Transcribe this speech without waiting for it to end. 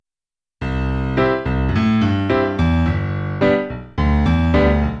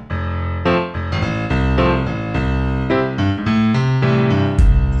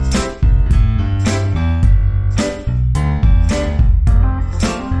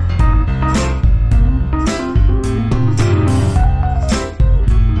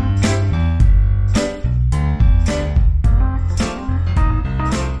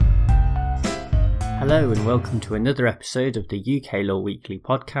welcome to another episode of the UK Law Weekly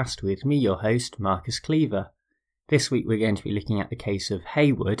podcast with me, your host, Marcus Cleaver. This week we're going to be looking at the case of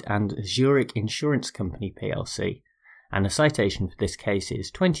Hayward and Zurich Insurance Company plc, and the citation for this case is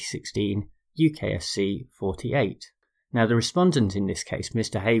 2016 UKSC 48. Now the respondent in this case,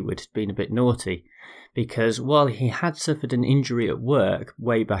 Mr. Hayward, had been a bit naughty because while he had suffered an injury at work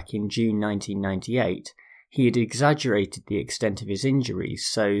way back in June 1998, he had exaggerated the extent of his injuries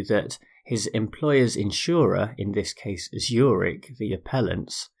so that his employer's insurer, in this case Zurich, the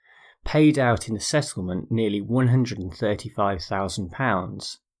appellants, paid out in a settlement nearly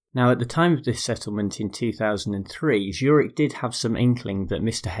 £135,000. Now at the time of this settlement in 2003, Zurich did have some inkling that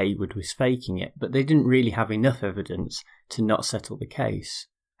Mr. Hayward was faking it, but they didn't really have enough evidence to not settle the case.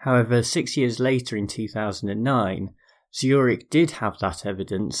 However, 6 years later in 2009, Zurich did have that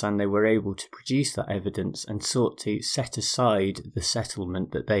evidence and they were able to produce that evidence and sought to set aside the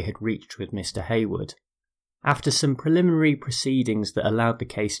settlement that they had reached with Mr. Hayward. After some preliminary proceedings that allowed the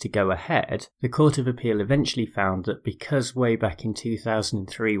case to go ahead, the Court of Appeal eventually found that because way back in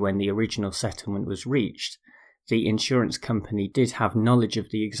 2003 when the original settlement was reached, the insurance company did have knowledge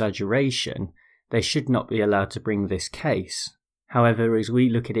of the exaggeration, they should not be allowed to bring this case. However, as we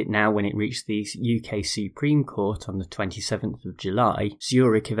look at it now when it reached the UK Supreme Court on the 27th of July,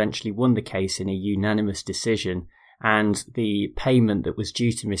 Zurich eventually won the case in a unanimous decision, and the payment that was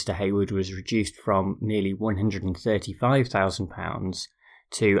due to Mr. Hayward was reduced from nearly £135,000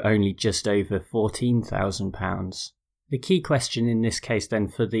 to only just over £14,000. The key question in this case then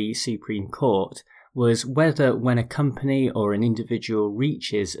for the Supreme Court was whether when a company or an individual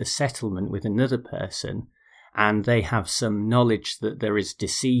reaches a settlement with another person, and they have some knowledge that there is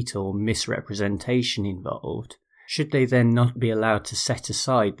deceit or misrepresentation involved, should they then not be allowed to set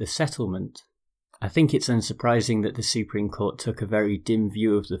aside the settlement? I think it's unsurprising that the Supreme Court took a very dim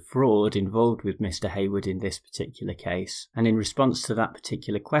view of the fraud involved with Mr. Hayward in this particular case, and in response to that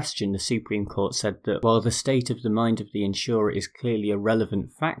particular question, the Supreme Court said that while the state of the mind of the insurer is clearly a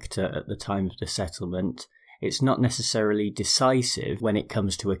relevant factor at the time of the settlement, it's not necessarily decisive when it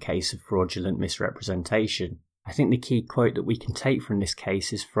comes to a case of fraudulent misrepresentation. I think the key quote that we can take from this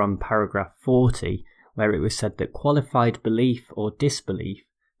case is from paragraph 40, where it was said that qualified belief or disbelief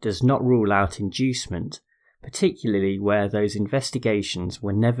does not rule out inducement, particularly where those investigations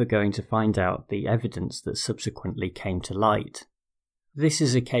were never going to find out the evidence that subsequently came to light. This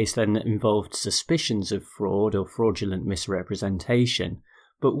is a case then that involved suspicions of fraud or fraudulent misrepresentation.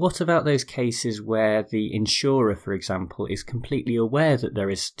 But what about those cases where the insurer, for example, is completely aware that there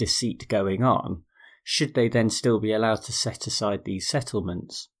is deceit going on? Should they then still be allowed to set aside these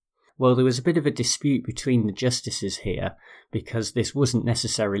settlements? Well, there was a bit of a dispute between the justices here because this wasn't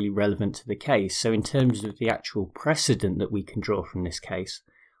necessarily relevant to the case. So in terms of the actual precedent that we can draw from this case,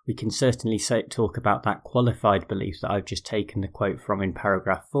 we can certainly talk about that qualified belief that I've just taken the quote from in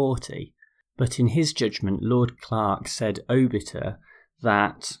paragraph 40. But in his judgment, Lord Clark said obiter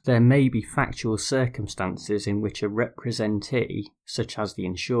that there may be factual circumstances in which a representee, such as the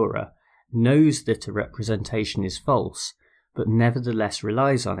insurer, knows that a representation is false, but nevertheless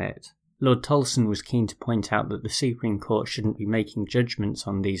relies on it. Lord Tolson was keen to point out that the Supreme Court shouldn't be making judgments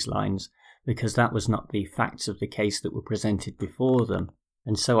on these lines, because that was not the facts of the case that were presented before them,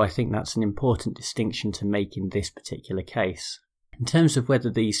 and so I think that's an important distinction to make in this particular case. In terms of whether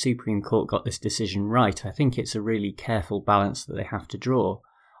the Supreme Court got this decision right, I think it's a really careful balance that they have to draw.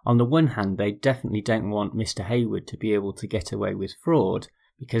 On the one hand, they definitely don't want Mr. Hayward to be able to get away with fraud,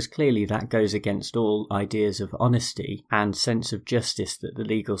 because clearly that goes against all ideas of honesty and sense of justice that the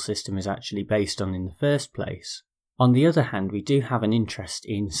legal system is actually based on in the first place. On the other hand, we do have an interest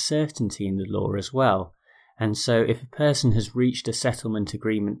in certainty in the law as well, and so if a person has reached a settlement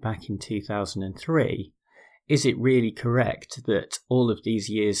agreement back in 2003, is it really correct that all of these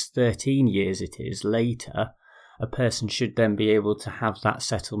years, 13 years it is, later, a person should then be able to have that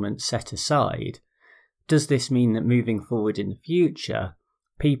settlement set aside? Does this mean that moving forward in the future,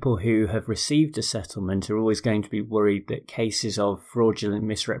 people who have received a settlement are always going to be worried that cases of fraudulent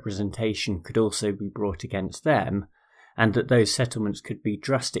misrepresentation could also be brought against them, and that those settlements could be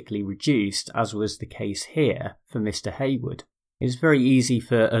drastically reduced, as was the case here for Mr. Hayward? It's very easy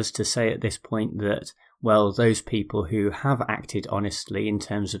for us to say at this point that, well, those people who have acted honestly in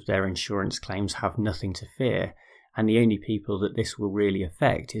terms of their insurance claims have nothing to fear, and the only people that this will really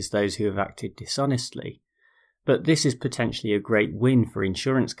affect is those who have acted dishonestly. But this is potentially a great win for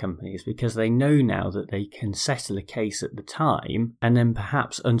insurance companies because they know now that they can settle a case at the time and then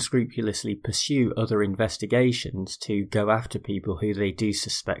perhaps unscrupulously pursue other investigations to go after people who they do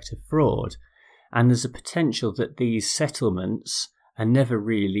suspect of fraud. And there's a potential that these settlements and never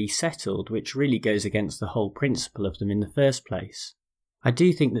really settled, which really goes against the whole principle of them in the first place. I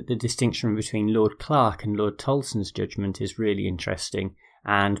do think that the distinction between Lord Clark and Lord Tolson's judgment is really interesting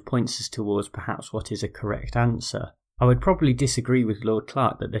and points us towards perhaps what is a correct answer. I would probably disagree with Lord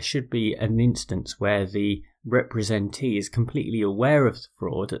Clark that there should be an instance where the representee is completely aware of the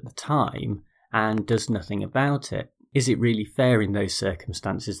fraud at the time and does nothing about it. Is it really fair in those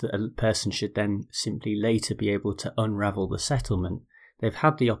circumstances that a person should then simply later be able to unravel the settlement? They've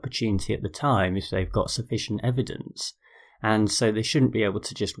had the opportunity at the time if they've got sufficient evidence, and so they shouldn't be able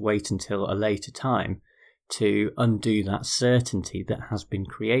to just wait until a later time to undo that certainty that has been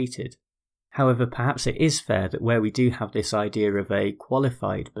created. However, perhaps it is fair that where we do have this idea of a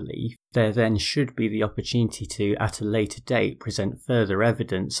qualified belief, there then should be the opportunity to, at a later date, present further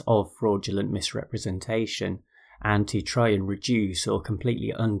evidence of fraudulent misrepresentation and to try and reduce or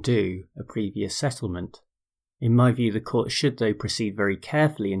completely undo a previous settlement. In my view, the court should, though, proceed very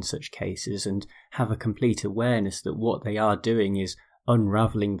carefully in such cases and have a complete awareness that what they are doing is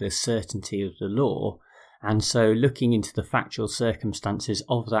unravelling the certainty of the law, and so looking into the factual circumstances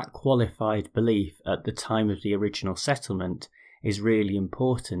of that qualified belief at the time of the original settlement is really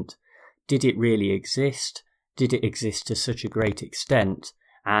important. Did it really exist? Did it exist to such a great extent?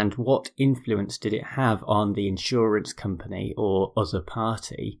 And what influence did it have on the insurance company or other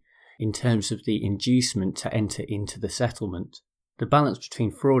party in terms of the inducement to enter into the settlement? The balance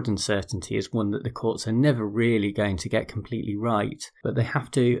between fraud and certainty is one that the courts are never really going to get completely right, but they have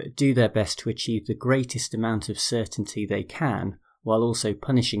to do their best to achieve the greatest amount of certainty they can, while also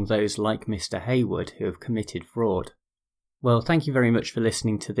punishing those like Mr. Hayward who have committed fraud. Well, thank you very much for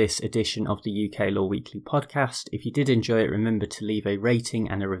listening to this edition of the UK Law Weekly podcast. If you did enjoy it, remember to leave a rating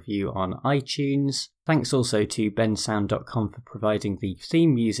and a review on iTunes. Thanks also to bensound.com for providing the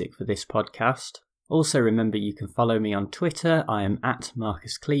theme music for this podcast. Also remember you can follow me on Twitter, I am at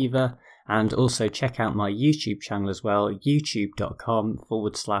Marcus Cleaver, and also check out my YouTube channel as well,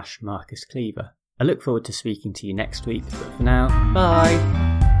 youtube.com/Marcus Cleaver. I look forward to speaking to you next week, but for now, bye!